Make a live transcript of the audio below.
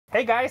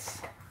Hey guys.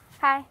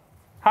 Hi.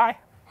 Hi.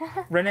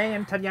 Renee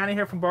and Tatiana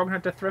here from Bargain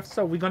Hunter Thrift.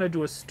 So we're going to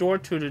do a store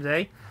tour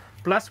today.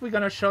 Plus we're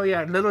going to show you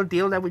a little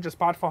deal that we just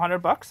bought for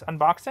 $100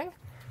 unboxing.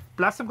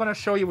 Plus I'm going to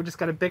show you we just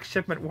got a big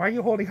shipment. Why are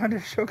you holding onto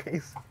the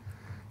showcase?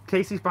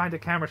 Casey's behind the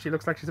camera. She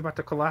looks like she's about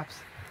to collapse.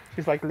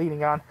 She's like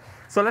leaning on.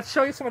 So let's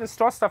show you some of the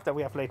store stuff that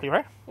we have lately,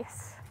 right?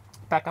 Yes.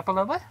 Back up a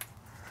little bit.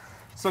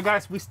 So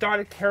guys, we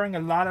started carrying a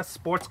lot of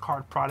sports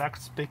card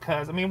products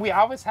because, I mean, we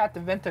always had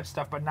the vintage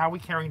stuff, but now we're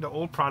carrying the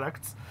old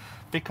products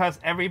because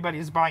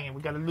everybody's buying it.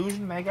 We got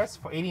Illusion Megas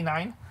for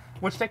 $89,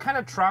 which they're kind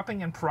of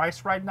dropping in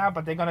price right now,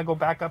 but they're going to go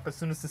back up as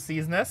soon as the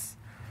season is.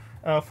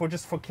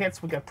 For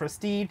kids, we got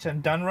Prestige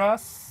and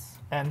Donruss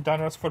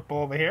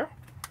football over here.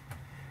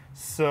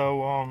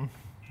 So,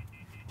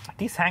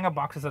 these hanger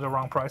boxes are the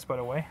wrong price, by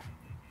the way.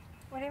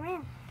 What do you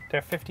mean?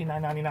 They're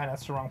 $59.99.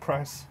 That's the wrong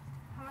price.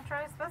 How much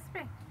are they supposed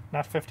to be?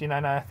 Not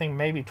 $59.99. I think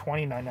maybe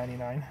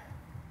 $29.99.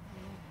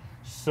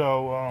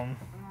 So,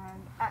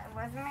 it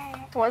wasn't me.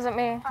 It wasn't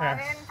me. Yeah.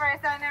 Didn't price.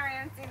 I never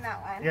even seen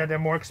that one. Yeah, they're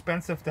more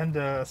expensive than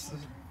the...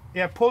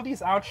 Yeah, pull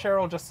these out,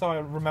 Cheryl, just so I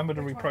remember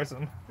to reprice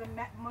them.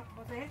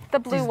 The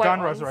blue These white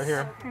Donruss ones. right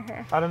here.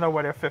 I don't know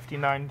why they're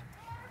 $59.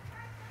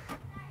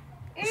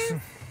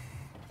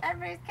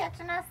 Everybody's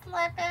catching us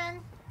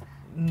slipping.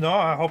 No,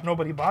 I hope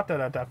nobody bought that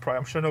at that price.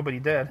 I'm sure nobody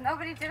did.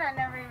 Nobody did. I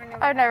never even knew.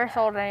 I've never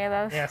sold any of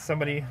those. Yeah,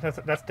 somebody.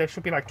 That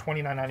should be like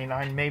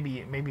 $29.99,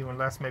 maybe even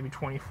less, maybe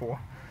 $24.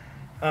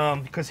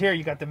 Because here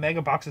you got the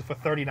mega boxes for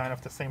 $39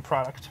 of the same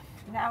product.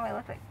 Now we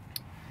look like.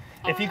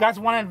 If you guys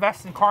want to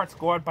invest in cards,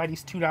 go out and buy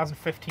these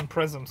 2015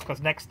 Prisms,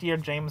 because next year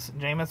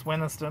Jameis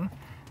Winston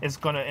is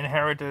going to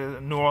inherit the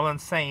New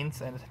Orleans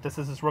Saints, and this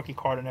is his rookie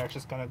card in there. It's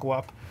just going to go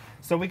up.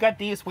 So we got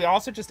these. We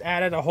also just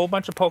added a whole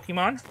bunch of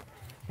Pokemon.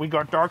 We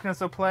got Darkness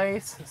of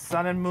Place,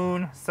 Sun and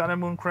Moon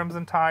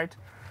Crimson Tide.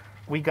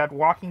 We got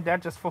Walking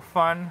Dead just for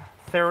fun,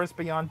 Theros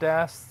Beyond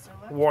Death,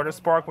 Water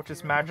Spark, which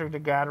is Magic the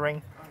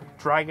Gathering,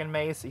 Dragon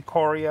Maze,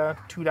 Ikoria,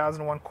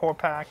 2001 Core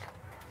Pack.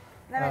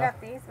 Then I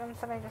got these when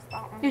somebody just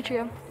bought one. You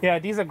too. Yeah,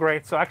 these are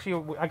great. So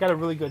actually, I got a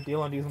really good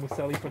deal on these, and we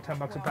sell these for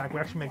 $10 a pack. We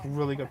actually make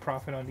really good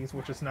profit on these,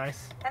 which is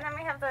nice. And then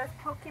we have those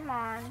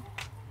Pokemon.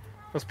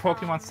 Those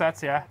Pokemon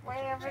sets, yeah.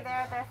 Way over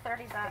there, they're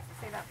 $30.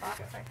 See that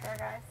box right there,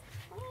 guys?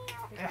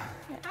 Yeah.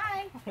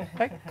 Hi.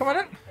 Hey, come on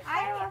in.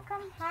 Hi,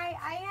 welcome. Hi,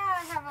 I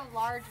have a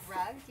large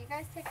rug. Do you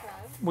guys take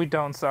rugs? We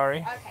don't,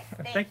 sorry.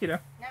 Okay, Thank you, though.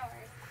 No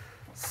worries.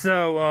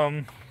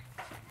 So,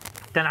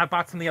 then I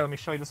bought some of the other. Let me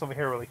show you this over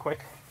here really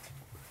quick.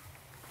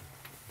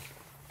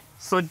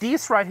 So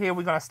these right here,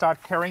 we're going to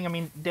start carrying. I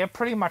mean, they're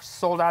pretty much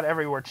sold out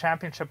everywhere.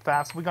 Championship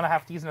fast. We're going to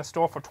have these in the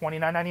store for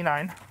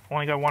 $29.99.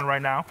 Only got one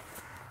right now.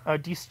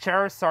 These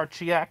Charizard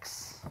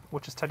GX,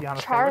 which is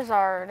Tatiana's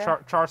Charizard.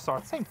 favorite.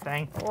 Charizard, same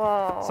thing.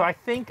 Whoa. So I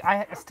think,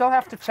 I still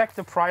have to check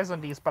the price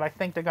on these, but I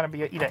think they're going to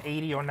be either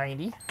 80 or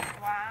 90.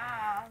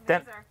 Wow. These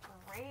Then, are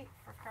great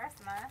for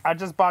Christmas. I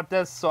just bought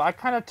this, so I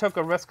kind of took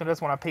a risk on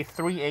this one. I paid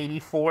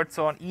 $380 for it.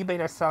 So on eBay,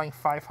 they're selling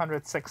 $500,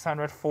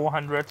 $600,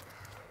 $400.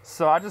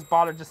 So I just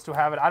bought it just to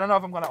have it. I don't know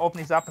if I'm going to open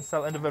these up and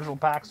sell individual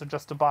packs or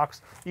just a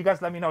box. You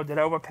guys let me know. Did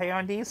I overpay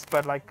on these?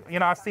 But like, you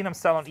know, I've seen them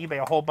sell on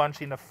eBay a whole bunch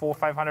in the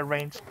 $400, $500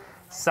 range.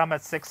 Some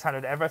at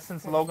 $600. Ever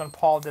since Logan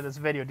Paul did his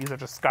video, these are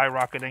just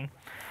skyrocketing.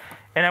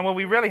 And then what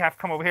we really have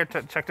come over here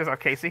to check this out,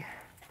 Casey.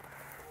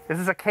 This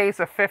is a case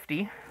of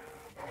 50.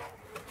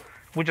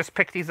 We just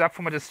picked these up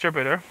from a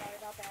distributor.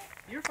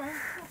 You're fine.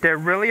 They're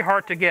really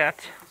hard to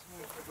get.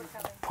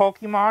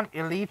 Pokemon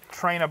Elite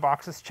Trainer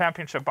boxes,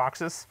 Championship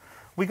boxes.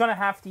 We're going to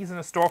have these in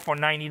the store for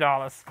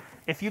 $90.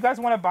 If you guys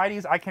want to buy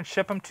these, I can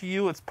ship them to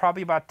you. It's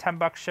probably about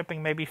 $10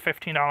 shipping, maybe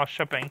 $15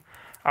 shipping.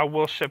 I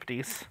will ship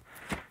these.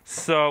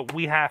 So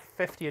we have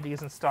 50 of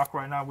these in stock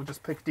right now. We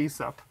just picked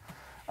these up.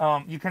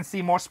 You can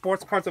see more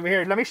sports cards over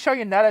here. Let me show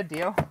you another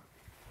deal.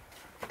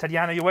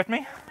 Tatiana, you with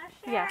me?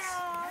 Yes.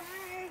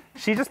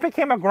 She just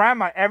became a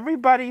grandma.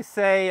 Everybody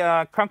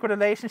say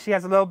congratulations. She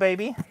has a little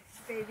baby.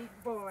 Baby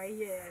boy,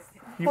 yes.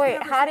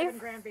 Wait, how do you...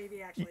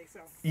 Grandbaby, actually,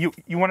 so.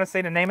 You want to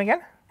say the name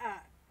again?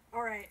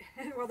 All right.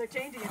 Well, they're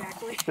changing it,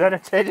 actually. They're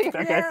changing it?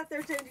 Okay. Yeah,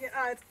 they're changing it.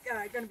 It's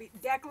going to be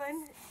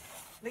Declan,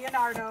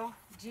 Leonardo,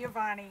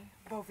 Giovanni,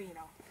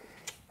 Bovino.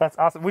 That's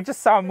awesome. We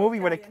just saw a movie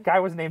where the guy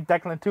was named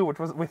Declan too, which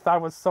we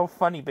thought was so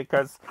funny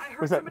because I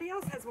heard somebody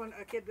else has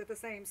a kid with the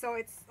same, so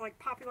it's like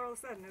popular all of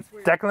a sudden. It's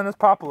weird. Declan is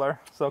popular,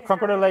 so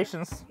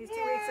congratulations. He's 2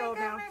 weeks old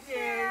now.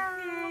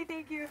 Yay,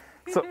 thank you.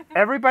 So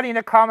everybody in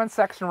the comment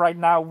section right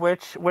now,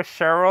 wish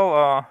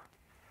Cheryl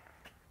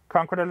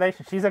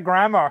congratulations. She's a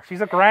grandma. She's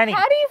a granny.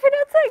 How do you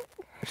pronounce it?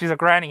 She's a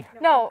granny.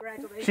 No.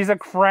 Congratulations. She's a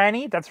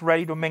granny that's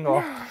ready to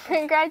mingle.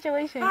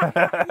 Congratulations.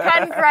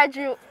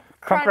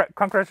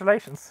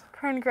 Congratulations.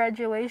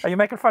 Congratulations. Are you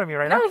making fun of me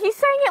right now? No, he's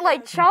saying it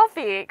like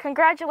Chaffee.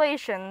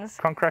 Congratulations.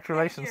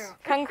 Congratulations.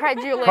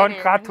 Congratulations.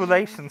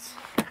 Congratulations.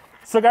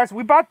 So guys,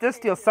 we bought this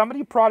deal.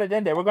 Somebody brought it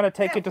in there. We're gonna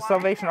take it to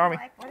Salvation Army.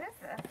 What is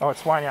this? Oh,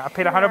 it's wine. Yeah, I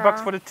paid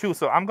 $100 for the two.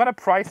 So I'm gonna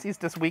price these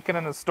this weekend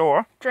in the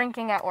store.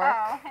 Drinking at work.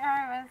 Oh,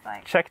 I was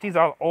like. Check these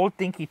out. Old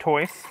dinky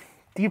toys.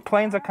 These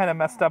planes are kind of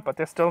messed up, but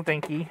they're still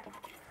dinky.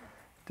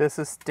 This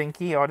is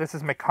Dinky, or this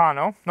is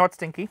Meccano. No, it's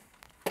Dinky.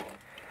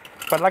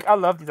 But like, I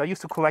love these. I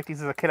used to collect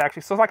these as a kid,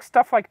 actually. So like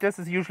stuff like this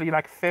is usually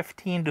like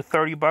 15 to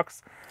 30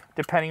 bucks,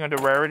 depending on the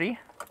rarity.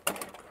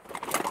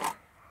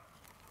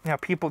 Yeah,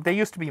 there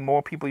used to be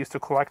more people used to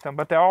collect them,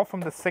 but they're all from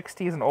the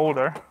 60s and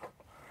older.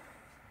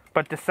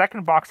 But the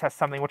second box has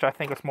something which I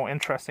think is more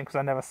interesting because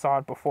I never saw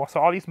it before. So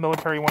all these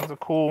military ones are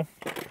cool.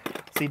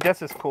 See,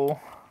 this is cool.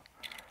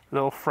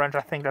 Little French, I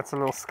think that's a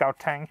little scout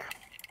tank.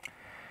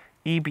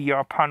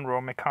 EBR Punro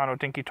Meccano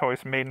Dinky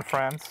Toys, made in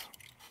France.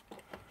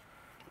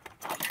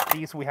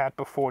 These we had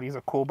before. These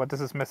are cool, but this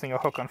is missing a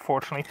hook,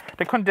 unfortunately.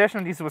 The condition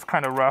of these was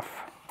kind of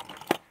rough.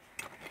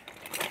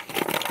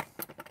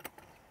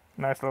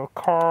 Nice little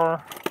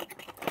car.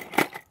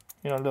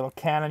 You know, little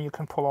cannon you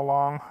can pull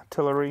along.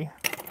 Artillery.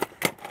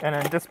 And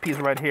then this piece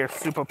right here,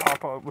 super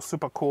popular, was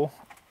super cool.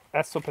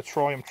 Esso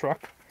Petroleum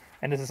truck.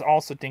 And this is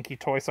also Dinky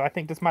Toy, so I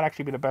think this might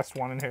actually be the best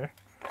one in here.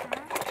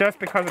 Just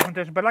because of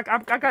condition. But like,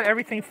 I got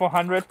everything for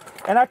 100.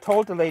 And I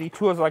told the lady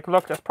too, I was like,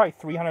 look, there's probably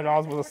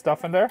 $300 worth of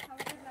stuff in there.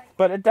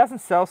 But it doesn't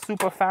sell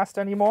super fast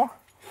anymore.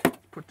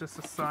 Put this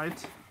aside.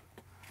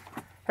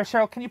 Hey,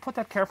 Cheryl, can you put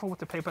that careful with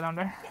the paper down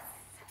there?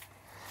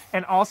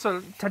 And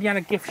also, Tatiana,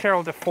 give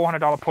Cheryl the $400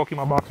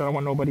 Pokemon box. I don't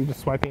want nobody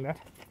just swiping that.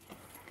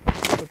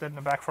 Put that in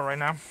the back for right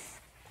now.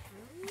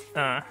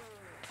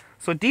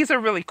 So these are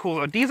really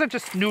cool. These are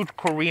just new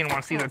Korean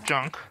ones. These are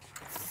junk.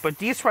 But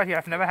these right here,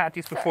 I've never had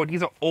these before.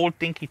 These are old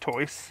Dinky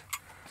Toys.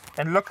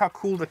 And look how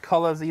cool the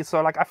colors these.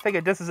 So like, I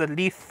figured this is at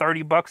least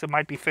 30 bucks. It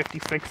might be 50,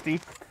 60.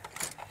 Do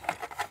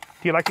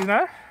you like these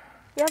now?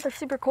 Yeah, they're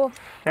super cool.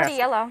 Pretty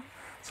yellow.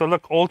 So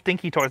look, old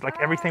Dinky Toys, like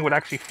everything would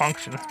actually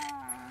function.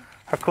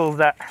 How cool is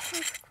that?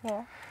 That's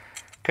cool.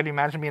 Could you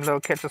imagine being a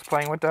little kid just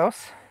playing with those?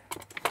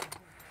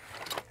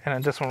 And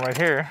then this one right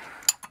here.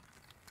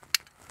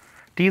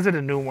 These are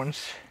the new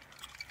ones.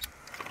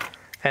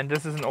 And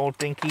this is an old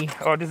Dinky.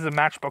 Oh, this is a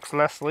Matchbox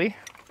Leslie.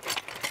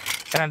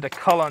 And then the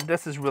color on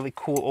this is really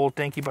cool, old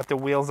Dinky, but the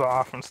wheels are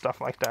off and stuff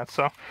like that.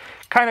 So,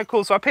 kind of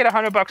cool. So I paid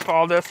 $100 for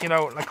all this. You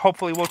know, like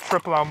hopefully we'll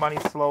triple our money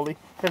slowly.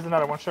 Here's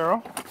another one,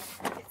 Cheryl.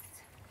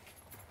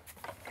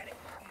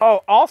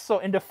 Oh, also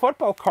in the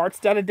football cards,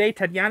 the other day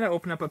Tatiana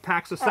opened up a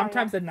pack. So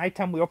sometimes at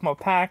nighttime we open a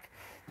pack,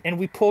 and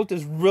we pulled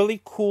this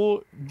really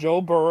cool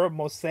Joe Burrow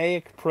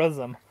mosaic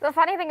prism. The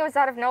funny thing, it was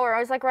out of nowhere. I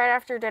was like right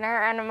after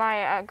dinner, and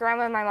my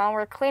grandma and my mom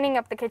were cleaning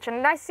up the kitchen,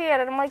 and I see it,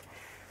 and I'm like,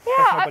 yeah.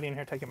 There's nobody in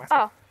here. Take your mask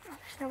off.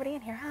 There's nobody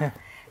in here, huh?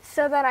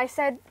 So then I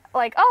said,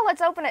 like, oh,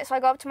 let's open it. So I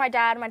go up to my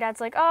dad, and my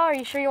dad's like, oh, are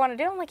you sure you want to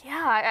do it? I'm like,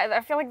 yeah,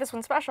 I feel like this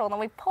one's special. And then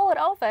we pull it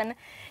open.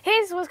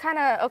 His was kind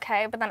of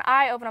okay, but then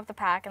I open up the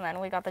pack, and then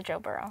we got the Joe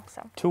Burrow.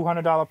 So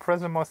 $200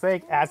 prism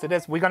mosaic, as it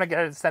is. We're going to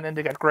get it sent in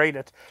to get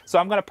graded. So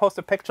I'm going to post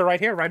a picture right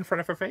here, right in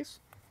front of her face.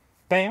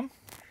 Bam.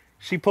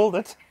 She pulled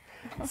it.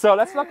 So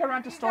let's look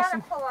around the store. You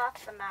gotta pull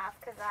off the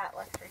mask, because that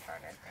looks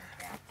retarded.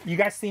 Thank you. You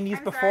guys seen these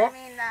I'm before? sorry,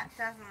 I mean, that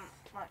doesn't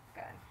look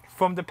good.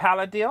 From the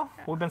pallet deal.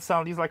 We've been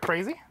selling these like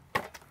crazy.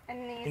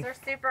 And these are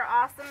super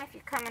awesome if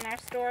you come in our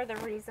store. The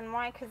reason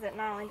why, because it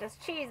not only does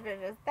cheese, but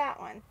it does that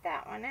one, and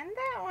that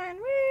one.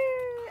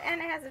 Woo!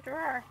 And it has a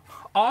drawer.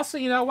 Also,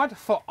 you know what?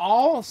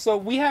 So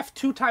we have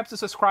two types of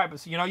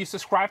subscribers. You know, you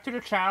subscribe to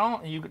the channel,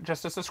 and you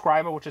just a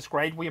subscriber, which is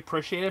great. We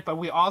appreciate it. But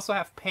we also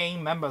have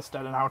paying members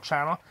that are on our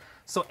channel.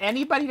 So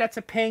anybody that's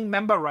a paying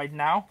member right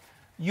now,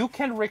 you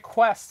can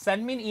request,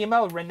 send me an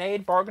email, Renee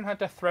at Bargain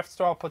Hunter Thrift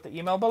Store. I'll put the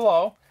email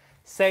below.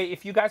 Say,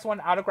 if you guys want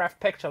an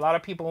autographed picture, a lot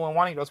of people are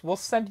wanting those. We'll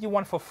send you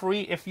one for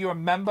free if you're a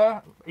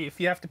member, if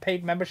you have to pay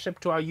membership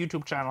to our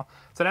YouTube channel.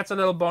 So that's a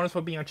little bonus for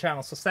being on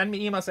channel. So send me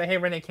an email, say, hey,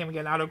 Renee, can we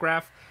get an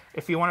autograph?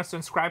 If you want us to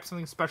inscribe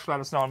something special, let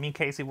us know. Me and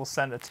Casey will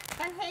send it.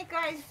 And hey,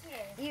 guys,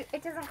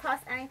 it doesn't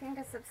cost anything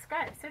to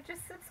subscribe. So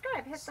just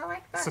subscribe. Hit the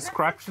like button.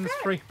 Subscription is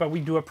free, but we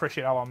do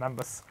appreciate all our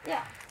members.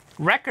 Yeah.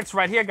 Records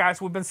right here,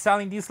 guys. We've been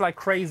selling these like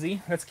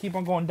crazy. Let's keep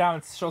on going down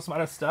and show some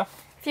other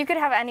stuff. if you could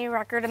have any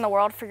record in the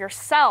world for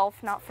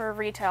yourself, not for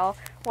retail,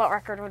 what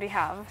record would you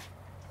have?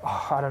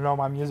 Oh, I don't know.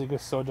 My music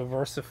is so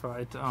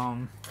diversified. That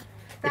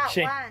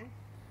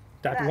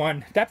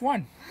one. That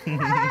one.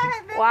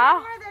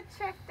 Wow. Where the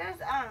chick does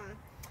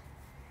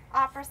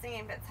opera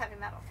singing, but it's heavy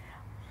metal.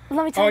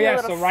 Let me tell you a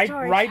little so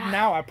story. right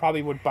now I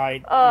probably would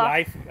buy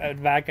Life at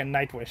Vac and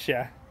Nightwish,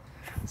 yeah.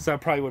 So I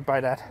probably would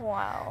buy that.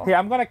 Wow. Yeah,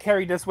 I'm gonna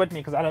carry this with me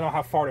because I don't know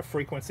how far the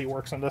frequency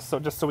works on this, so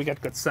just so we get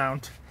good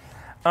sound.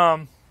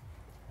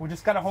 We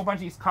just got a whole bunch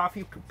of these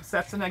coffee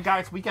sets in there,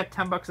 guys. We get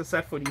 $10 a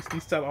set for these.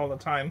 These sell all the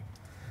time.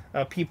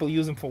 People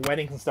use them for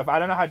weddings and stuff. I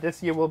don't know how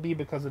this year will be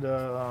because of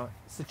the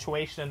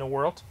situation in the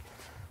world.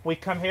 We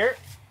come here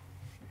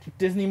to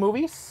Disney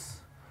movies.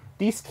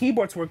 These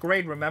keyboards were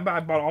great. Remember, I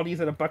bought all these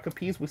at $1 a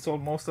piece. We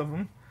sold most of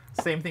them.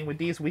 Same thing with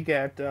these. We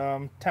get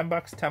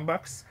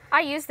 $10.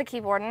 I use the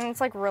keyboard and it's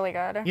like really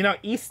good. You know,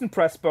 Easton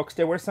Press books,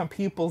 there were some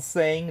people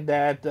saying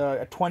that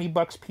at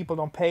 $20 people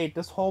don't pay it.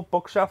 This whole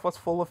bookshelf was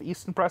full of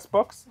Easton Press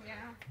books. Yeah.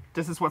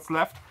 This is what's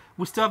left.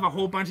 We still have a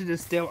whole bunch of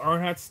this Dale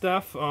Earnhardt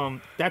stuff.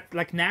 That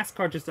like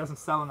NASCAR just doesn't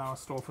sell in our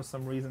store for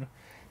some reason.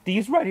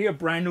 These right here,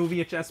 brand new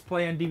VHS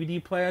player and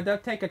DVD player, they'll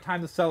take a time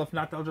to sell. If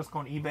not, they'll just go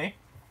on eBay.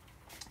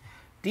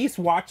 These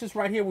watches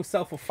right here we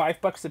sell for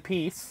 $5 a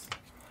piece.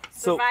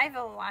 So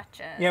Survival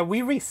watches. yeah,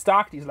 we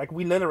restocked these. Like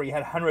we literally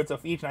had hundreds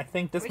of each, and I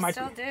think this We might.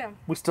 still do.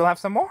 We still have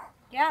some more.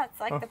 Yeah, it's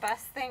like the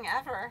best thing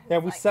ever. Yeah,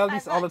 It's we like sell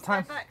these all the $5,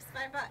 time. $5,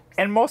 $5.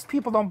 And most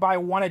people don't buy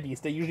one of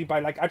these. They usually buy,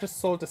 like, I just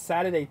sold the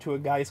Saturday to a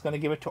guy. He's going to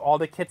give it to all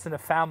the kids in the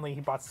family.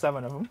 He bought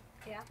 7 of them.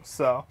 Yeah.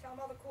 So, Tell them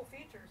all the cool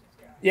features it's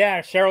got.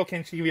 yeah, Cheryl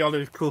can give you all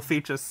the cool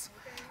features.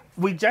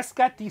 We just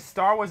got these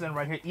Star Wars in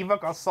right here.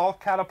 Evoc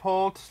Assault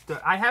Catapult.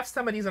 I have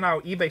some of these in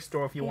our eBay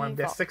store if you want.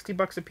 They're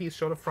 $60 a piece.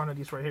 Show the front of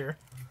these right here.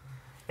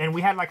 And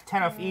we had like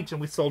 10 of each, and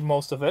we sold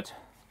most of it.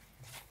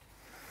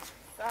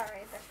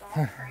 Sorry, the golf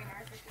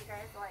trainers, if you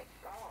guys like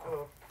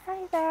golf. Hi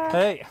there.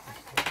 Hey.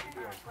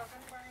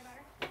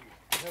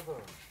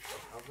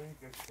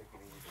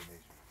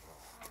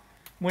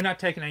 We're not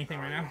taking anything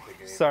right now.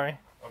 Sorry.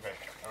 Okay,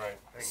 all right.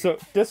 Thank So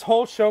this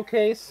whole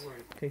showcase,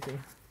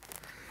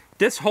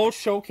 this whole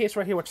showcase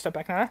right here, watch step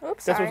back now.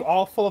 Oops, This was sorry.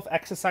 all full of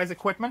exercise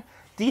equipment.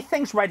 These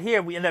things right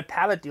here, we in a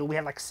pallet deal, we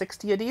had like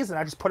 60 of these, and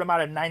I just put them out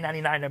at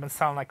 $9.99. They've been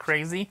selling like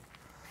crazy.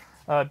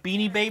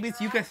 Beanie Babies,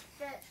 you guys,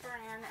 Fit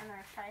brand and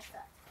their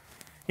tricep.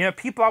 you know,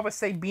 people always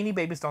say Beanie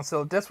Babies don't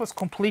sell. This was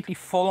completely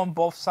full on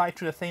both sides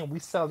to the thing. We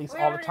sell these We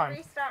all the already time.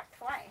 restocked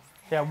twice.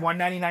 Yeah,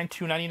 $1.99,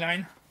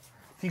 $2.99.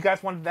 If you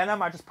guys want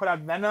Venom, I just put out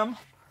Venom,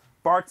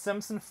 Bart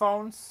Simpson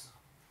phones,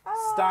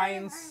 Oh,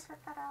 Steins. I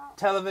didn't put that out.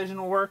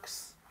 television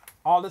works,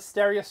 all the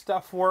stereo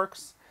stuff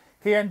works.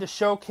 Here in the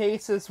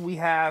showcases, we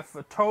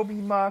have Toby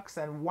mugs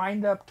and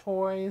wind-up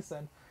toys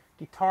and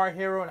Guitar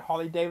Hero and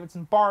Harley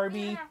Davidson We Barbie,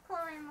 even have Chloe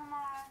and Lamar.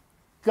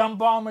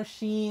 gumball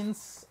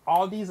machines.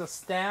 All these are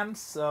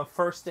stamps,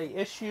 first day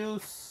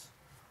issues,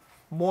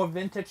 more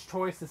vintage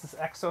toys. This is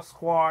Exo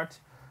Squad,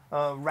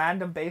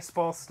 random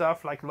baseball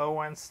stuff like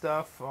low-end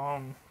stuff.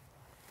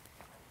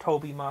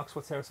 Toby mugs,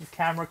 what's there? Some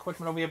camera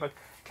equipment over here, but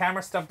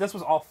camera stuff. This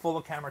was all full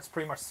of cameras. It's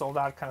pretty much sold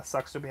out. Kind of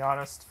sucks to be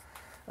honest.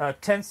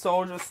 Tin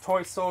Soldiers,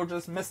 Toy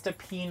Soldiers, Mr.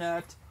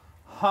 Peanut,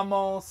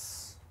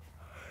 Hummels,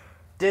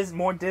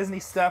 more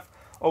Disney stuff.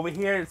 Over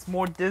here, it's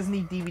more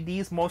Disney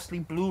DVDs, mostly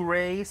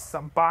Blu-rays,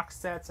 some box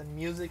sets and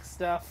music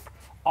stuff.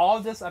 All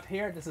this up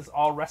here, this is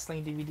all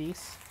wrestling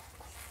DVDs.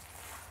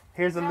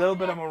 Here's a little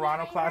bit of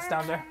Murano class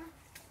down there.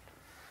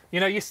 You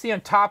know, you see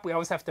on top, we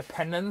always have the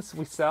pendants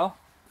we sell.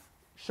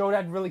 Show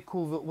that really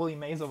cool Willie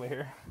Mays over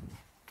here.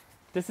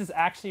 This is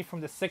actually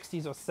from the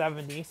 60s or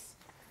 70s.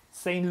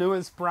 St.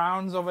 Louis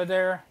Browns over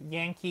there,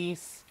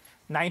 Yankees,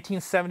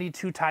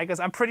 1972 Tigers.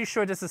 I'm pretty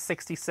sure this is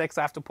 66.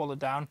 I have to pull it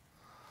down.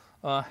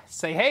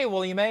 Say, hey,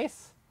 Willie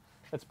Mays.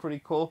 That's pretty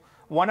cool.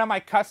 One of my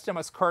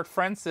customers, Kurt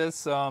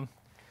Francis,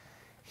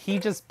 he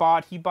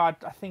bought,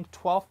 I think,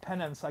 12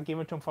 pennants. I gave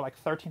it to him for like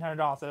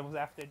 $1,300. That was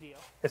after the deal.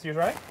 Is yours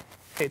right?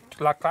 Okay,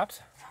 lock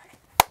claps.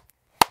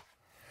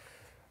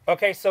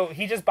 Okay, so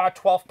he just bought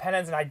 12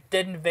 pennants, and I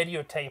didn't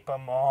videotape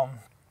them.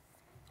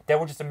 They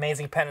were just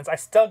amazing pennants. I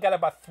still got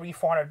about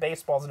 300-400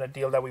 baseballs in the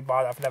deal that we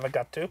bought. I've never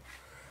got to.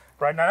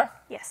 Right, Nana?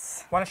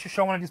 Yes. Why don't you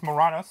show one of these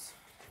Muranos?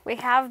 We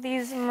have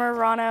these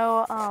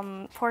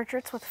Murano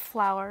portraits with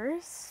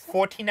flowers.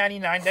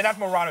 $14.99. They're not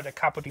Murano. They're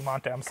Capo di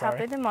Monte. I'm Capo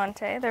sorry. di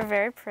Monte. They're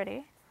very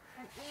pretty.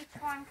 And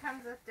each one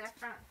comes with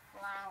different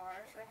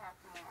flowers. We have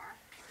more.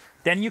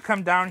 Then you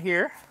come down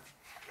here.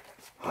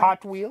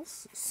 Hot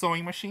Wheels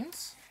sewing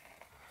machines.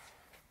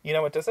 You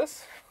know what this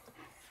is?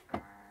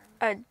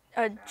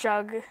 A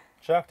jug.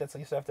 Chuck, that's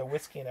used to have the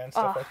whiskey in it and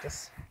stuff like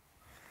this.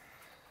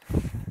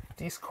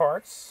 These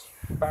cards,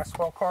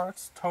 basketball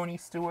cards, Tony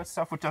Stewart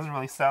stuff, which doesn't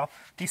really sell.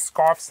 These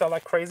scarves sell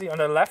like crazy. On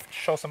the left,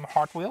 show some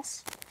Hot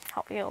Wheels.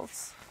 Hot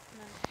Wheels.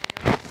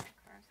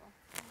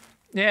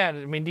 Yeah,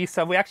 I mean, these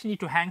stuff. We actually need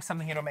to hang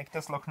something here to make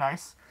this look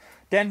nice.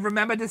 Then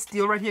remember this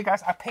deal right here,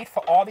 guys. I paid for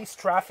all these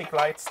traffic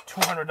lights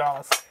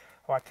 $200.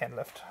 Oh, I can't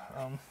lift.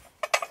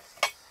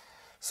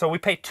 So we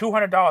paid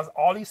 $200.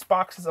 All these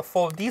boxes are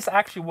full. These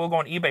actually will go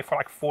on eBay for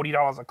like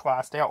 $40 a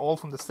class. They are all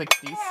from the 60s.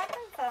 Yeah, I've been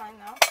selling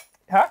those.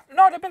 Huh?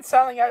 No, they've been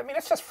selling. I mean,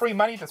 it's just free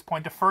money at this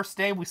point. The first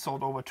day we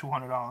sold over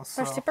 $200.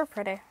 So. They're super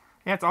pretty.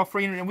 Yeah, it's all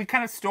free. And we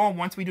kind of store them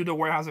once we do the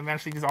warehouse.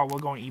 Eventually, these all will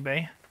go on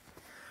eBay.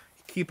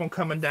 Keep them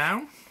coming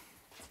down.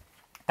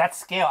 That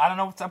scale, I don't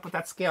know what's up with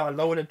that scale. I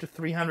lowered it to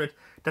 300.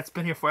 That's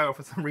been here forever.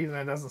 For some reason,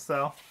 it doesn't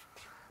sell.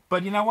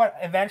 But you know what?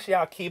 Eventually,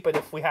 I'll keep it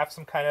if we have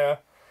some kind of...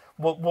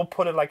 We'll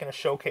put it like in a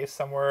showcase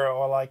somewhere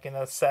or like in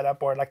a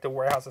setup or like the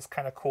warehouse is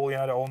kind of cool, you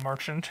know, the old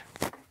merchant.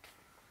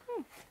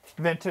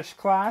 Vintage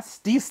class.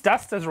 These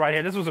dusters right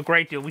here, this was a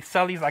great deal. We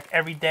sell these like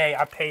every day.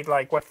 I paid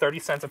like, what, 30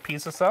 cents a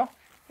piece or so?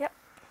 Yep.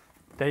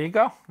 There you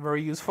go.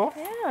 Very useful.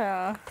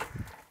 Yeah.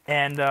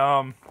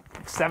 And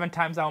 7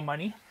 times our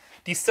money.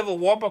 These Civil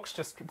War books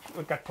just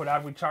got put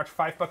out. We charge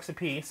 $5 a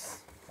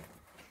piece,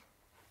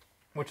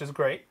 which is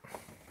great.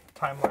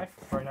 Time Life,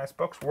 very nice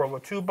books. World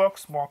War II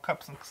books, more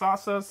cups and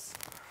saucers.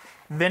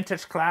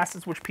 Vintage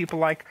glasses, which people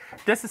like.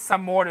 This is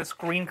some more of this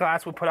green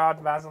glass we put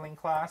out, Vaseline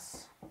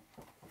glass.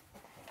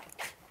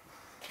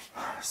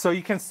 So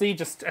you can see,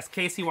 just as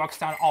Casey walks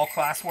down, all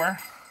glassware.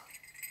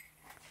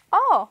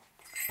 Oh,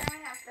 Then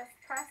we have this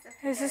precipice.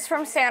 this is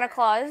from Santa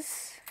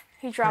Claus.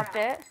 He dropped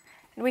it.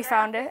 We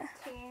found it.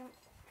 Team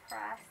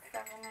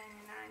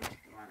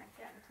want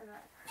to get into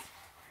that.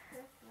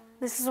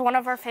 This is one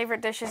of our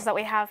favorite dishes that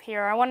we have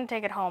here. I want to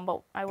take it home,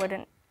 but I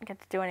wouldn't get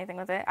to do anything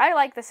with it. I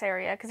like this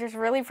area because there's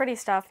really pretty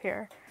stuff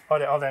here. All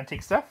the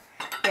antique stuff.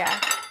 Yeah.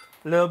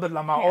 A little bit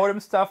Lamar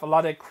Odom stuff. A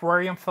lot of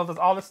aquarium filters.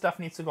 All this stuff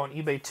needs to go on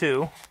eBay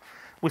too.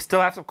 We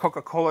still have some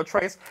Coca-Cola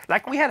trays.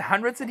 Like we had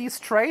hundreds of these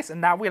trays, and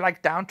now we're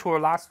like down to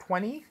our last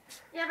 20.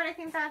 Yeah, but I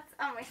think that's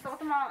we sold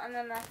them all, and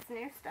then that's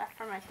new stuff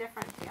from a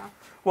different deal.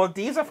 Well,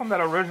 these are from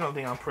that original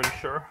deal, I'm pretty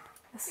sure.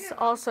 This is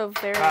also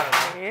very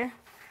pretty.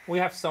 We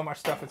have so much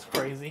stuff, it's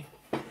crazy.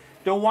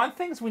 The one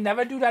thing is we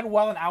never do that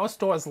well in our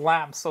store is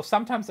lamps. So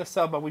sometimes they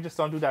sell, but we just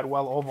don't do that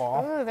well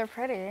overall. Ooh, they're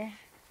pretty.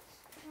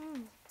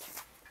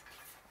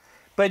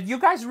 But you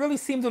guys really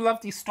seem to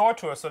love these store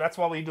tours, so that's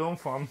what we do them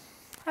for them.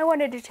 I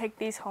wanted to take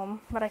these home,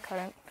 but I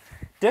couldn't.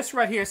 This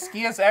right here,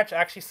 Skier's Edge,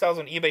 actually sells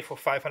on eBay for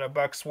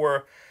 $500.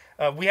 Where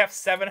we have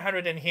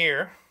 700 in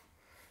here,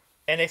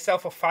 and they sell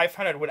for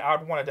 500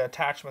 without one of the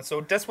attachments. So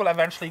this will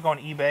eventually go on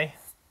eBay.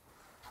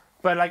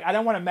 But like, I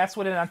don't want to mess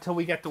with it until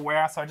we get the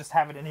warehouse, so I just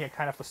have it in here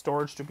kind of for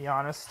storage, to be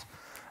honest.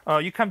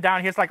 You come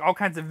down, here's like all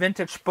kinds of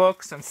vintage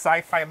books and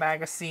sci-fi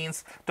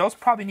magazines. Those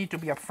probably need to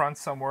be up front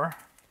somewhere.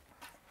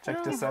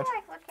 Check this out. I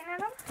like looking at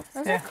them.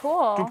 Those are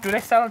cool. Do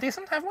they sell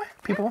decent, have we?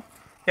 People?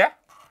 Yeah?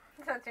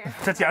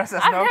 That's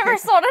I've never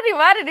sold any.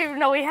 I didn't even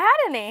know we had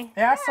any.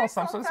 Yeah, I saw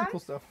some. So some cool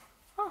stuff.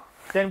 Oh.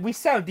 Then we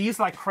sell these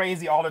like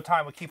crazy all the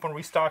time. We keep on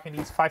restocking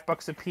these,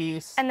 $5 a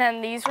piece. And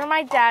then these were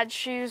my dad's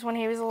shoes when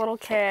he was a little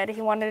kid.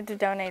 He wanted to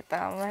donate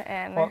them,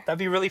 and Well, that'd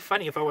be really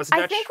funny if I was Dutch.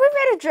 I think we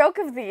made a joke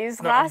of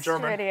these No, I'm last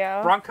German.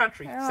 video. Wrong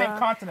country. Same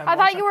continent. I wrong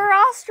thought you country. were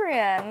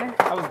Austrian.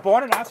 I was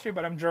born in Austria,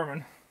 but I'm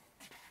German.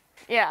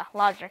 Yeah,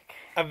 logic.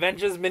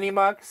 Avengers mini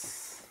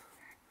mugs.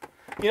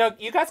 You know,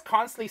 you guys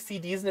constantly see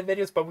these in the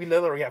videos, but we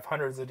literally have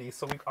hundreds of these,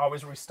 so we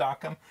always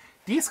restock them.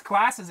 These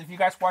glasses, if you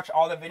guys watch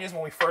all the videos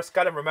when we first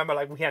got them, remember,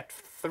 like, we had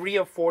 3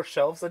 or 4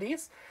 shelves of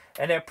these,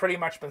 and they've pretty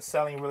much been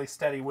selling really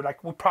steady. We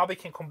probably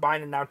can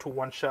combine it now to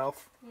 1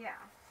 shelf. Yeah.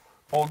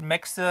 Old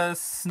mixers,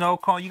 snow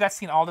cone. You guys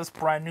seen all this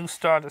brand new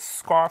stuff, the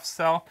scarf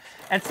sell.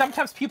 And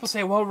sometimes people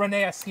say, well,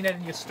 Renee, I seen it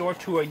in your store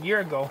too a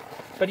year ago.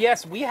 But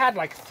yes, we had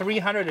like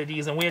 300 of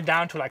these and we're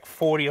down to like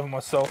 40 of them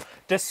or so.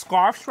 This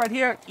scarves right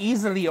here,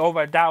 easily over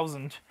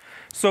 1,000.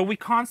 So we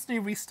constantly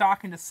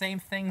restocking the same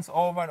things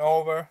over and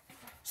over.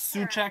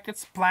 Suit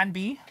jackets, Plan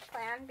B.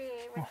 Plan B,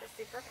 which is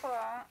super cool.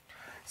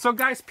 So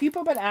guys,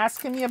 people have been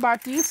asking me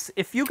about these.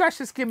 If you guys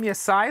just give me a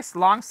size,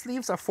 long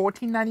sleeves are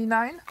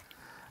 $14.99.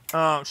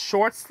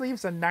 Short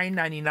sleeves are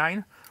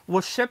 $9.99.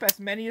 We'll ship as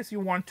many as you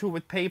want to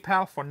with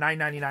PayPal for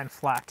 $9.99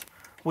 flat.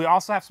 We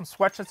also have some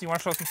sweatshirts. You want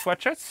to show some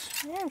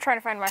sweatshirts? Yeah, I'm trying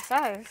to find my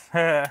size.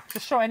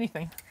 Just show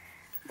anything.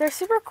 They're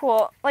super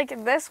cool.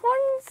 Like this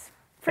one's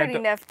pretty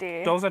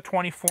nifty. Those are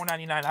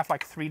 $24.99. That's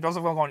like 3. Those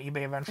will go on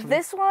eBay eventually.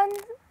 This one,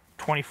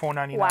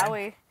 $24.99.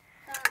 wowie.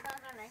 Those are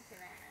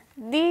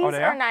 $19.99. These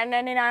they are are?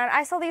 $9.99.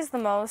 I saw these the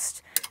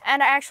most.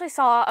 And I actually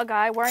saw a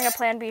guy wearing a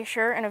Plan B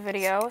shirt in a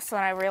video, so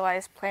then I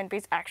realized Plan B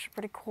is actually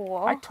pretty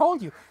cool. I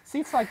told you. See,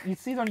 it's like you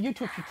see it on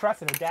YouTube if you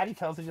trust it. If Daddy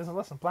tells you, just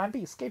listen. Plan B,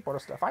 skateboarder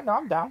stuff. I know,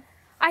 I'm down.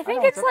 I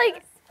think know it's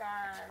like,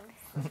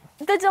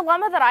 the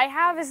dilemma that I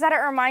have is that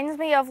it reminds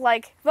me of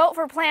like, vote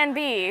for Plan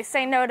B,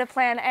 say no to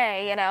Plan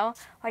A, you know?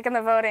 Like in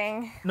the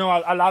voting.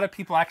 No, a lot of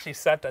people actually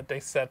said that. They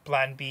said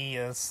Plan B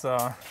is,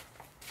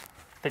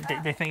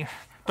 they think,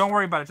 don't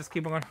worry about it, just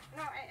keep on going.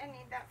 No, I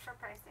need that for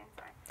pricing.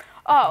 Sorry.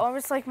 Oh, I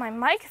was like, my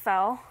mic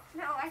fell.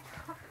 No, I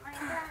dropped my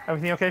bag.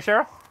 Everything okay,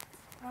 Cheryl?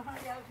 Yeah,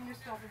 there's new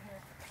stuff in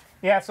here.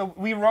 Yeah, so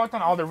we wrote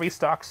on all the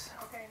restocks.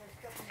 Okay,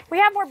 there's stuff in We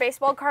have more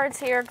baseball cards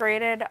here,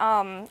 graded.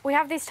 We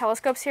have these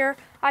telescopes here.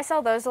 I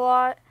sell those a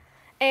lot.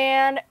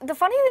 And the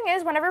funny thing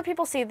is, whenever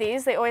people see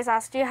these, they always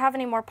ask, do you have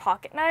any more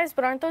pocket knives?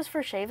 But aren't those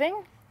for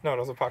shaving? No,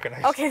 those are pocket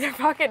knives. Okay, they're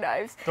pocket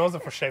knives. Those are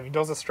for shaving.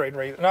 Those are straight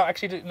razors. No,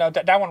 actually, no,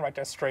 that one right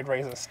there is straight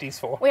razors. These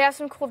 4. We have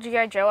some cool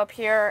G.I. Joe up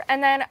here.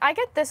 And then I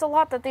get this a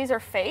lot, that these are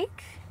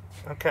fake.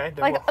 Okay.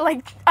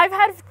 Like I've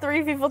had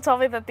 3 people tell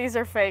me that these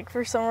are fake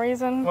for some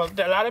reason. Well,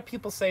 a lot of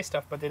people say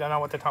stuff, but they don't know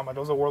what they're talking about.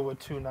 Those are World War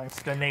II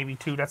knives. They're Navy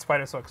too. That's why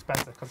they're so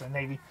expensive, because they're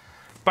Navy.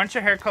 Bunch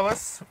of hair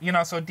colors. You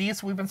know, so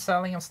these we've been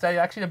selling them steady.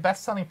 Actually, the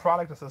best-selling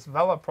product is this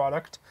Vela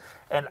product,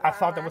 and I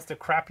thought that was the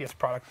crappiest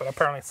product, but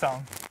apparently it's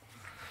selling.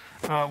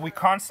 We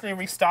constantly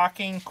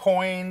restocking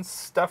coins,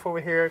 stuff over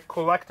here,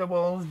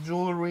 collectibles,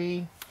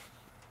 jewelry,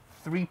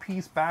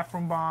 3-piece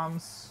bathroom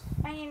bombs.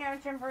 And you know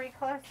Jamboree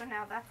closed, so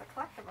now that's a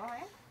collectible,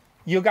 right?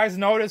 You guys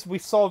notice we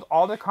sold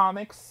all the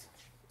comics.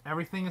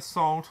 Everything is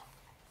sold.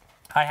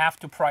 I have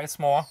to price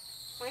more.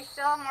 We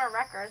still have more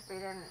records. We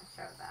didn't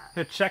show that.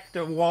 To check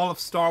the wall of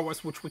Star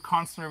Wars, which we're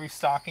constantly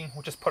restocking.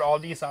 We'll just put all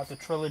these out, the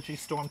trilogy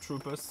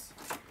Stormtroopers.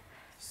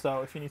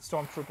 So if you need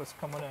Stormtroopers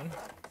coming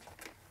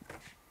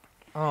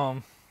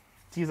in.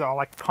 These are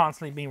like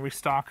constantly being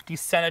restocked.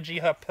 These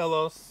Synergy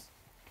pillows.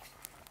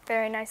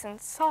 Very nice and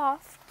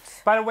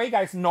soft. By the way,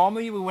 guys,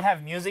 normally we would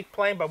have music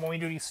playing, but when we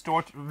do these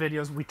store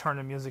videos, we turn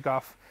the music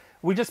off.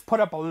 We just put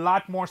up a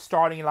lot more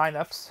starting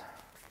lineups.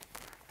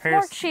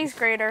 More cheese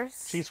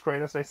graters. Cheese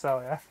graters, they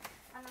sell, yeah.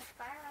 And the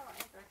spiral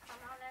laser. Come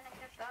on in and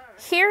get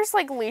those. Here's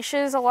like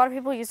leashes. A lot of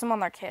people use them on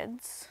their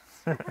kids.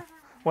 Well,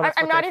 that's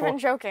I'm what not they're even for.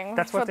 joking.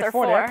 That's what they're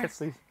for. for.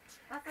 Kids leash.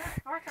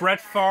 Brett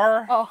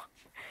Favre, Oh,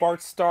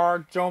 Bart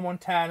Starr, Joe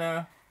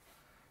Montana,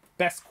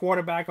 best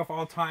quarterback of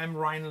all time,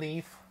 Ryan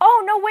Leaf.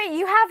 oh no, wait,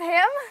 you have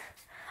him?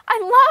 I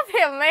love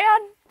him, man.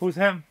 Who's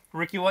him?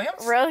 Ricky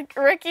Williams?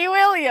 Ricky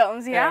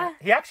Williams, yeah.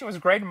 He actually was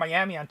great in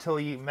Miami until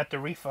he met the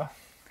reefer.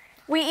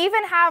 We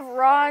even have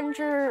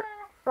Rogers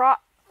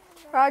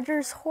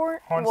Horn.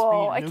 Hornsby,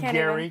 Whoa, I Lou can't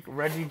Gehrig,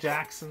 Reggie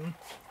Jackson.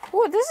 even.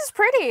 Ooh, this is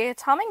pretty.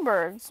 It's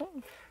hummingbirds.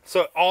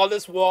 So all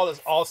this wall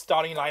is all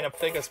starting lineup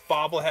figures,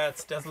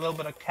 bobbleheads. There's a little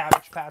bit of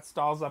Cabbage Patch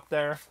dolls up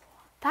there.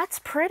 That's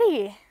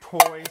pretty.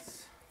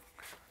 Toys.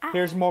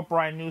 Here's more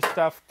brand new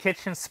stuff.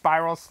 Kitchen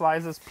spiral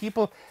slices.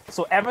 People.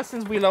 So ever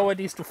since we lowered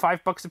these to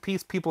 $5 a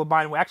piece, people are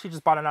buying. We actually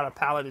just bought another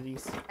pallet of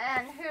these.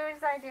 And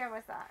whose idea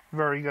was that?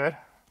 Very good.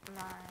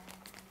 Mine.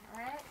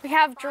 Right? We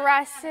have If you're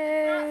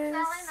dresses.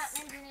 not selling, that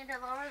means you need to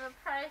lower the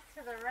price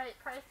to the right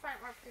price point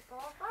where people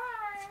will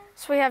buy.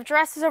 So we have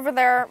dresses over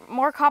there.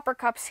 More copper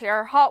cups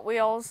here. Hot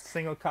Wheels.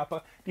 Single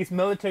copper. These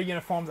military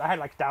uniforms. I had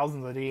like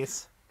thousands of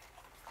these.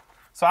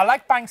 So I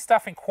like buying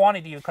stuff in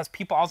quantity because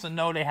people also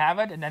know they have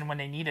it, and then when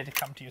they need it, they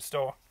come to your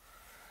store.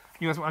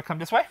 You guys want to come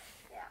this way?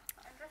 Yeah.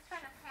 I'm just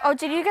trying to Oh,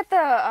 did you get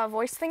the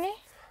voice thingy?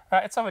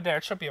 It's over there.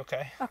 It should be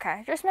okay.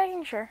 Okay, just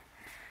making sure.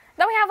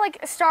 Then we have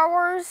like Star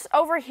Wars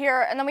over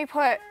here, and then we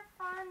put.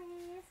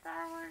 funny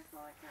Star Wars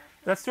looking.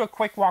 Let's do a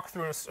quick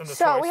walkthrough in the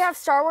So toys. we have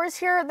Star Wars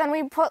here, then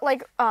we put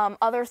like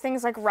other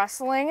things like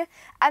wrestling,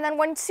 and then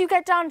once you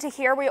get down to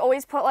here, we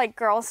always put like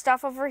girl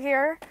stuff over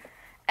here.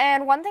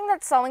 And one thing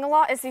that's selling a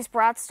lot is these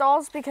Bratz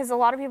dolls because a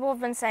lot of people have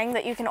been saying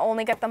that you can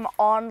only get them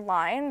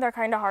online. They're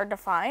kind of hard to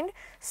find,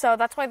 so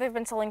that's why they've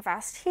been selling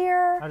fast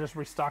here. I just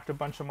restocked a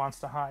bunch of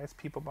Monster Highs.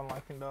 People been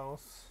liking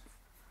those.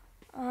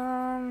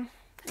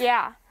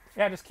 Yeah.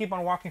 Yeah, just keep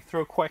on walking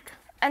through quick.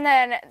 And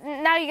then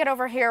now you get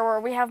over here where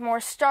we have more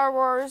Star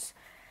Wars.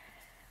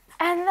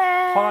 And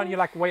then Hold on, you're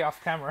like way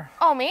off camera.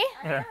 oh me?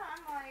 Yeah.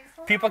 I'm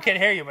like, People can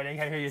hear you, but they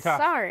can't hear you talk.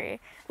 Sorry.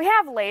 We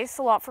have lace,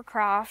 a lot for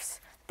crafts,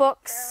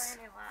 books,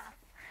 barely any left.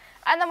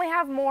 and then we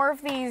have more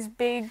of these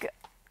big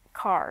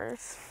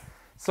cars.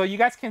 So you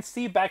guys can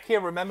see back here,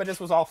 remember this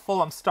was all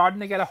full. I'm starting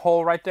to get a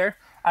hole right there.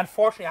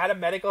 Unfortunately, I had a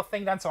medical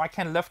thing done, so I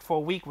can't lift for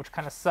a week, which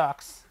kind of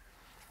sucks.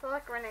 So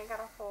look, Renee got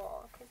a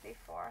hole because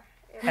before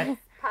it And- was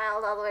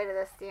piled all the way to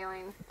the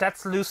ceiling.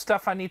 That's loose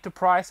stuff I need to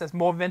price. There's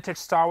more vintage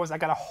Star Wars. I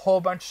got a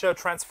whole bunch of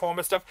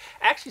Transformers stuff.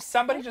 Actually,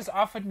 somebody just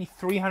offered me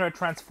 300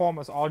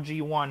 Transformers, all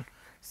G1.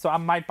 So I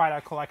might buy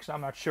that collection. I'm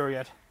not sure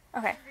yet.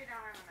 Okay. We don't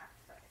have enough.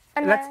 So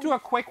And Let's then- do a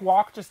quick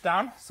walk just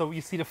down so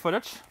you see the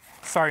footage.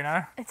 Sorry,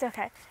 Nana. It's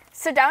okay.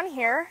 So down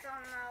here, don't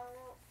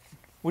know.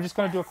 We're just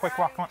going to do a quick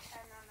walk on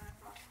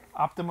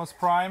Optimus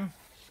Prime.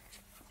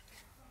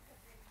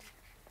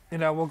 You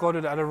know, we'll go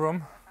to the other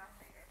room.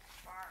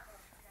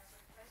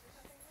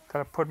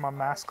 Gotta put my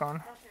mask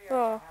on.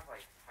 oh,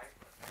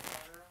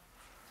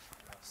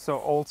 So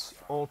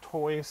old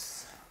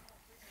toys.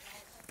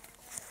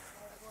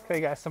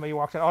 Okay, guys, somebody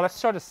walked in. Oh, let's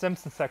show the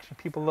Simpsons section.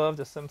 People love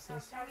the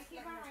Simpsons. Shall we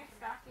keep on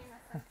restocking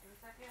the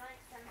Simpsons? I feel like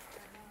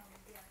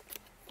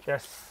Simpsons.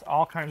 There's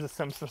all kinds of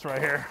Simpsons right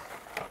here.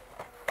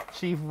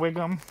 Chief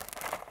Wiggum,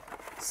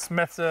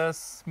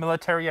 Smith's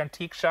Military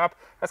Antique Shop.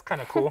 That's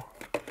kind of cool.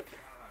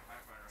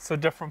 So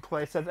different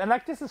places. And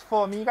like this is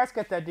full. I mean, you guys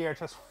get the idea. It's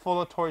just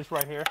full of toys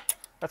right here.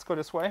 Let's go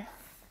this way.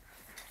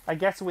 I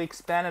guess we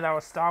expanded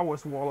our Star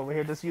Wars wall over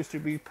here. This used to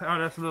be, oh,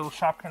 there's little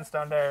Shopkins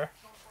down there.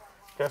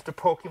 There's the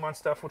Pokemon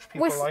stuff, which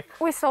people like.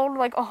 we sold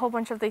like a whole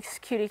bunch of these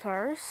cutie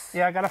cars.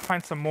 Yeah, I gotta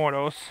find some more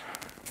of those.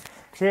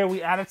 Here,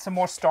 we added some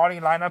more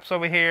starting lineups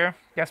over here.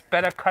 Yes,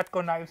 better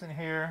Cutco knives in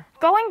here.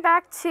 Going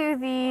back to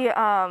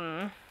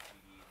the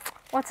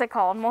what's it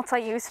called?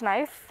 Multi-use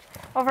knife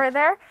over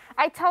there.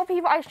 I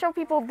show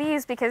people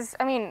these because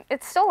I mean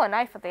it's still a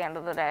knife at the end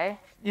of the day.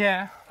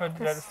 Yeah, but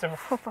that's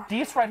different.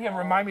 These right here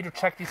remind me to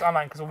check these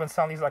online because we've been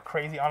selling these like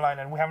crazy online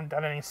and we haven't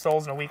done any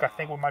solds in a week. I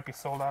think we might be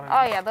sold out of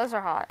Oh these. yeah, those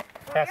are hot.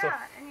 Yeah, so Yeah,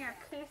 and you have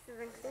cases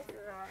and cases of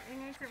them.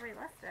 You need to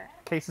relist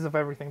it. cases of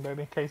everything,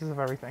 baby. Cases of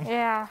everything.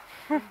 Yeah.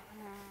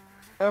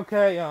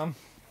 Okay,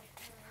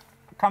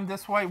 come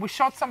this way. We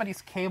showed some of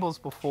these cables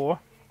before.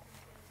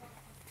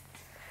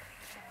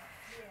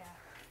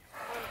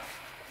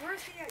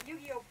 Where's the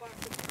Yu-Gi-Oh box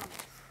of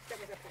comics that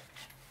was up there?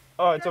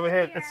 Oh, it's over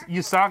here. It's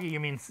Usagi, you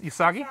mean Usagi?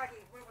 Soggy,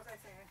 what was I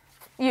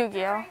saying?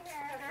 Yu-Gi-Oh. Right here,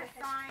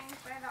 they're signed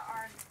by the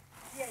artist.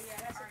 Yeah,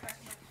 that's okay.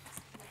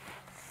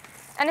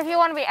 And if you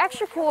want to be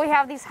extra cool, we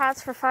have these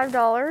hats for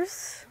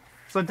 $5.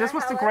 So this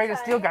was the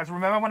greatest deal, guys.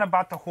 Remember when I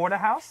bought the Hoarder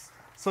house?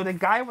 So the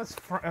guy was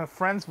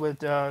friends with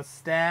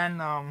Stan,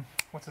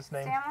 what's his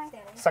name? Stanley?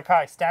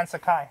 Sakai, Stan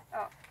Sakai.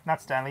 Oh.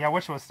 Not Stanley, I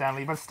wish it was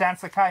Stanley, but Stan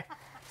Sakai.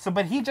 So,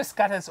 but he just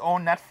got his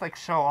own Netflix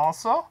show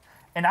also.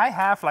 And I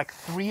have like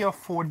 3,000 or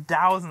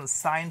 4,000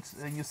 signed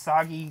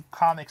Usagi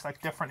comics,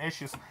 like different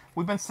issues.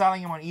 We've been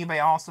selling them on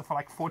eBay also for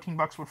like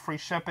 $14 with free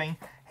shipping.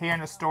 Here in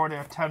the store,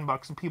 they're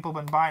 $10 and people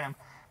have been buying them.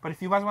 But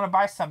if you guys want to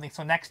buy something,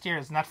 so next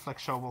year's Netflix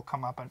show will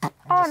come up and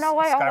Oh just no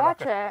way, I'll watch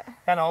skyrocket. it.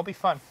 And it'll be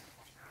fun.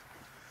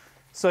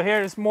 So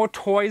here's more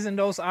toys in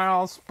those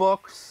aisles,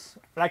 books.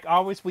 Like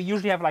always, we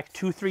usually have like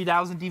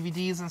 2,000-3,000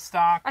 DVDs in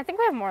stock. I think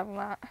we have more than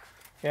that.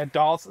 Yeah,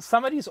 dolls.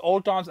 Some of these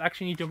old dolls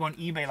actually need to go on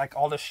eBay, like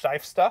all the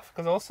Steiff stuff,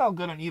 because they'll sell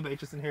good on eBay.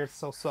 Just in here, it's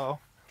so.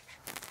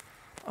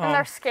 And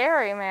they're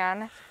scary,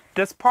 man.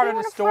 This part Do of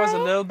you the wanna store is a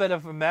play? little bit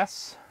of a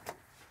mess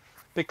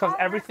because All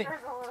of everything.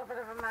 There's a little bit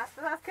of a mess,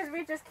 but that's because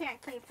we just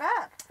can't keep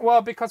up.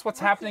 Well, because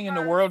what's We happening keep in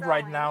the on world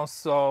right selling. now,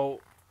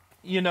 so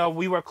you know,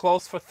 we were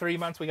closed for 3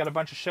 months. We got a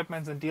bunch of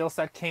shipments and deals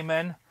that came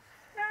in.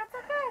 No, it's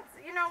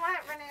okay. You know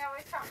what? Renee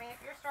always taught me,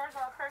 if your store's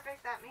all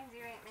perfect, that means you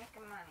ain't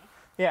making money.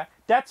 Yeah,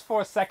 that's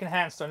for a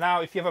secondhand store.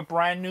 Now, if you have a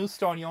brand new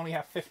store and you only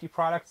have 50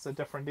 products, it's a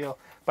different deal.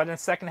 But in a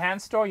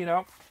secondhand store, you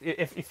know,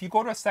 if you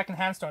go to a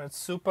secondhand store and it's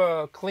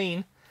super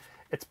clean,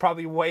 it's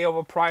probably way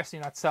overpriced.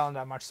 You're not selling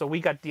that much. So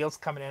we got deals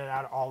coming in and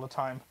out all the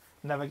time.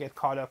 Never get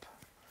caught up.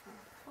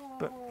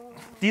 But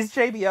these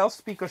JBL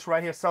speakers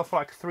right here sell for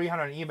like $300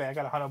 on eBay. I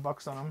got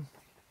 $100 on them.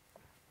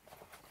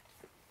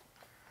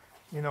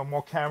 You know,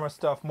 more camera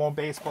stuff, more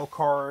baseball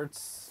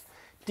cards.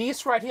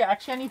 These right here,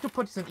 actually I need to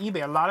put these on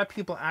eBay. A lot of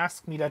people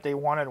ask me that they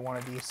wanted one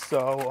of these.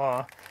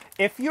 So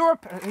if you're,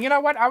 you know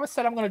what, I always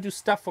said I'm going to do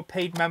stuff for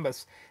paid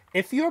members.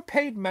 If you're a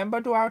paid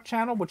member to our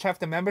channel, which have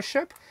the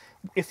membership,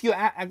 if you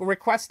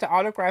request the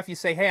autograph, you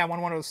say, hey, I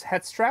want one of those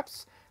head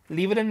straps,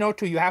 leave it a note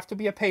too. You have to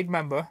be a paid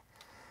member.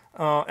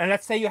 And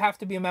let's say you have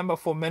to be a member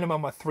for a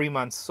minimum of 3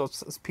 months. So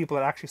it's people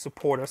that actually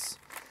support us.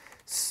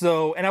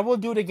 So, and I will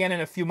do it again in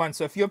a few months.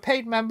 So if you're a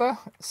paid member,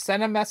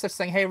 send a message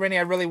saying, hey, Rennie,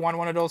 I really want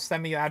one of those.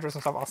 Send me your address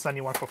and stuff. I'll send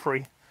you one for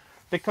free.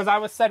 Because I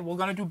was said, we're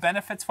going to do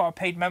benefits for our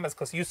paid members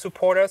because you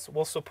support us,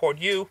 we'll support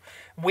you.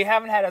 We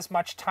haven't had as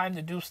much time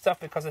to do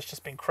stuff because it's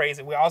just been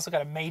crazy. We also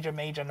got a major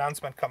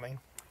announcement coming.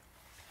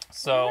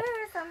 So, Ooh,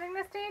 something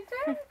to stay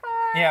tuned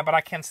for. yeah, but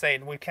I can't say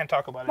it. We can't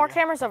talk about More it yet.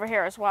 cameras over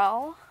here as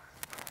well.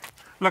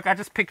 Look, I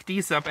just picked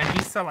these up, and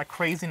these sell like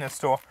crazy in the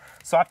store.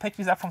 So I picked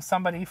these up from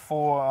somebody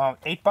for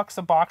 $8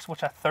 a box,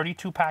 which have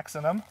 32 packs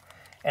in them,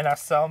 and I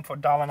sell them for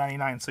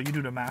 $1.99. So you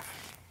do the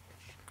math.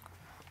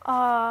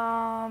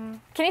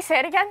 Can you say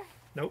it again?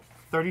 Nope.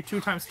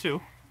 32 times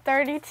 2,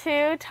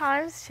 32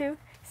 times 2,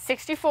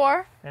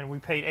 64. and we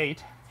paid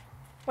 8.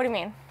 What do you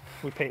mean?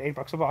 We paid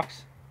 $8 a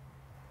box.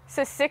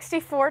 So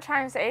 64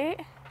 times 8?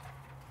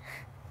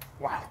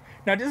 Wow.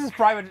 Now this is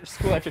private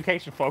school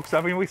education, folks.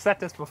 I mean, we said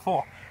this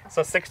before.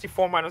 So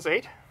 64 minus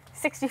 8.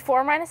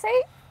 64 minus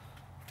 8?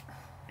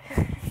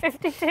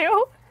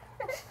 52?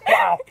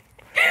 Wow.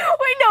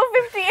 Wait,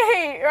 no,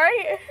 58,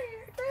 right?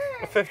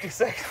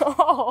 56.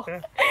 Oh.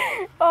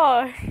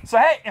 Oh. So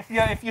hey,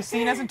 if you're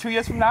seeing us in 2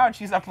 years from now and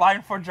she's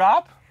applying for a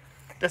job,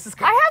 this is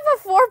good. I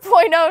have a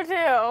 4.0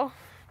 too.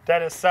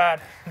 That is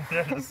sad.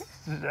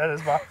 that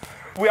is bad.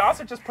 We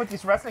also just put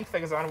these wrestling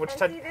figures on, which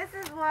And see, this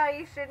is why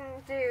you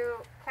shouldn't do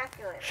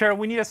calculator. sure,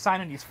 we need a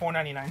sign on these,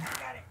 $4.99.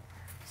 Got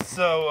it.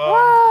 So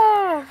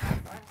Whoa.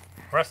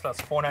 wrestlers,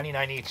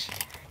 $4.99 each. You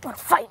wanna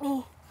fight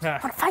me? Yeah.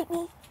 Wanna fight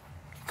me?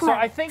 So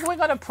I think we're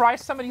gonna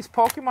price some of these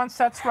Pokemon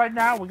sets right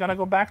now. We're gonna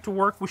go back to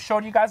work. We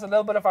showed you guys a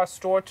little bit of our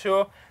store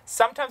tour.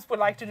 Sometimes we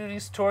like to do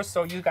these tours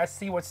so you guys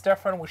see what's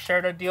different. We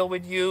shared a deal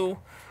with you.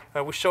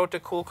 We showed the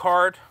cool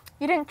card.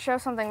 You didn't show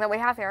something that we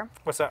have here.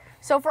 What's that?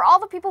 So for all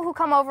the people who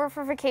come over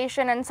for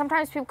vacation, and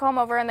sometimes people come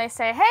over and they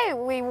say, hey,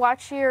 we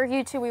watch your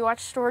YouTube, we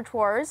watch Store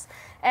Tours,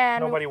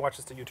 and Nobody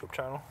watches the YouTube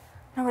channel.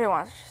 nobody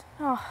watches.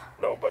 Oh.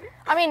 Nobody.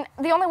 I mean,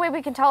 the only way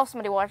we can tell if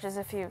somebody watches is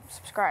if you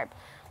subscribe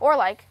or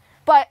like.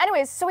 But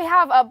anyways, so we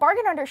have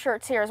bargain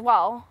undershirts here as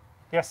well.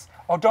 Yes.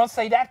 Oh, don't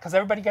say that because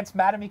everybody gets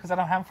mad at me because I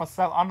don't have them for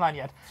sale online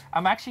yet.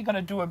 I'm actually going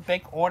to do a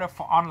big order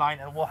for online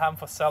and we'll have them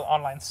for sale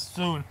online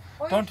soon.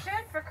 Well, Don't. you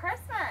should for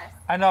Christmas.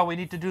 I know, we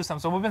need to do some.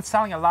 So we've been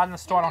selling a lot in the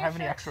store. I don't have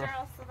any Should, extra.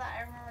 Cheryl, so that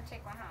I remember to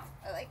take one home.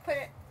 Or, like, put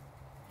it.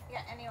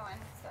 Yeah, anyone.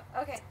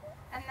 So, okay.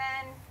 And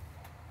then.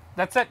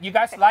 That's it. You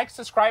guys like,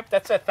 subscribe.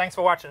 That's it. Thanks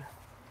for watching.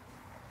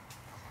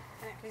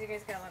 Because you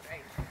guys gotta look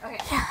right.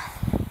 Okay. Yeah.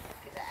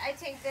 I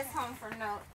take this home for note.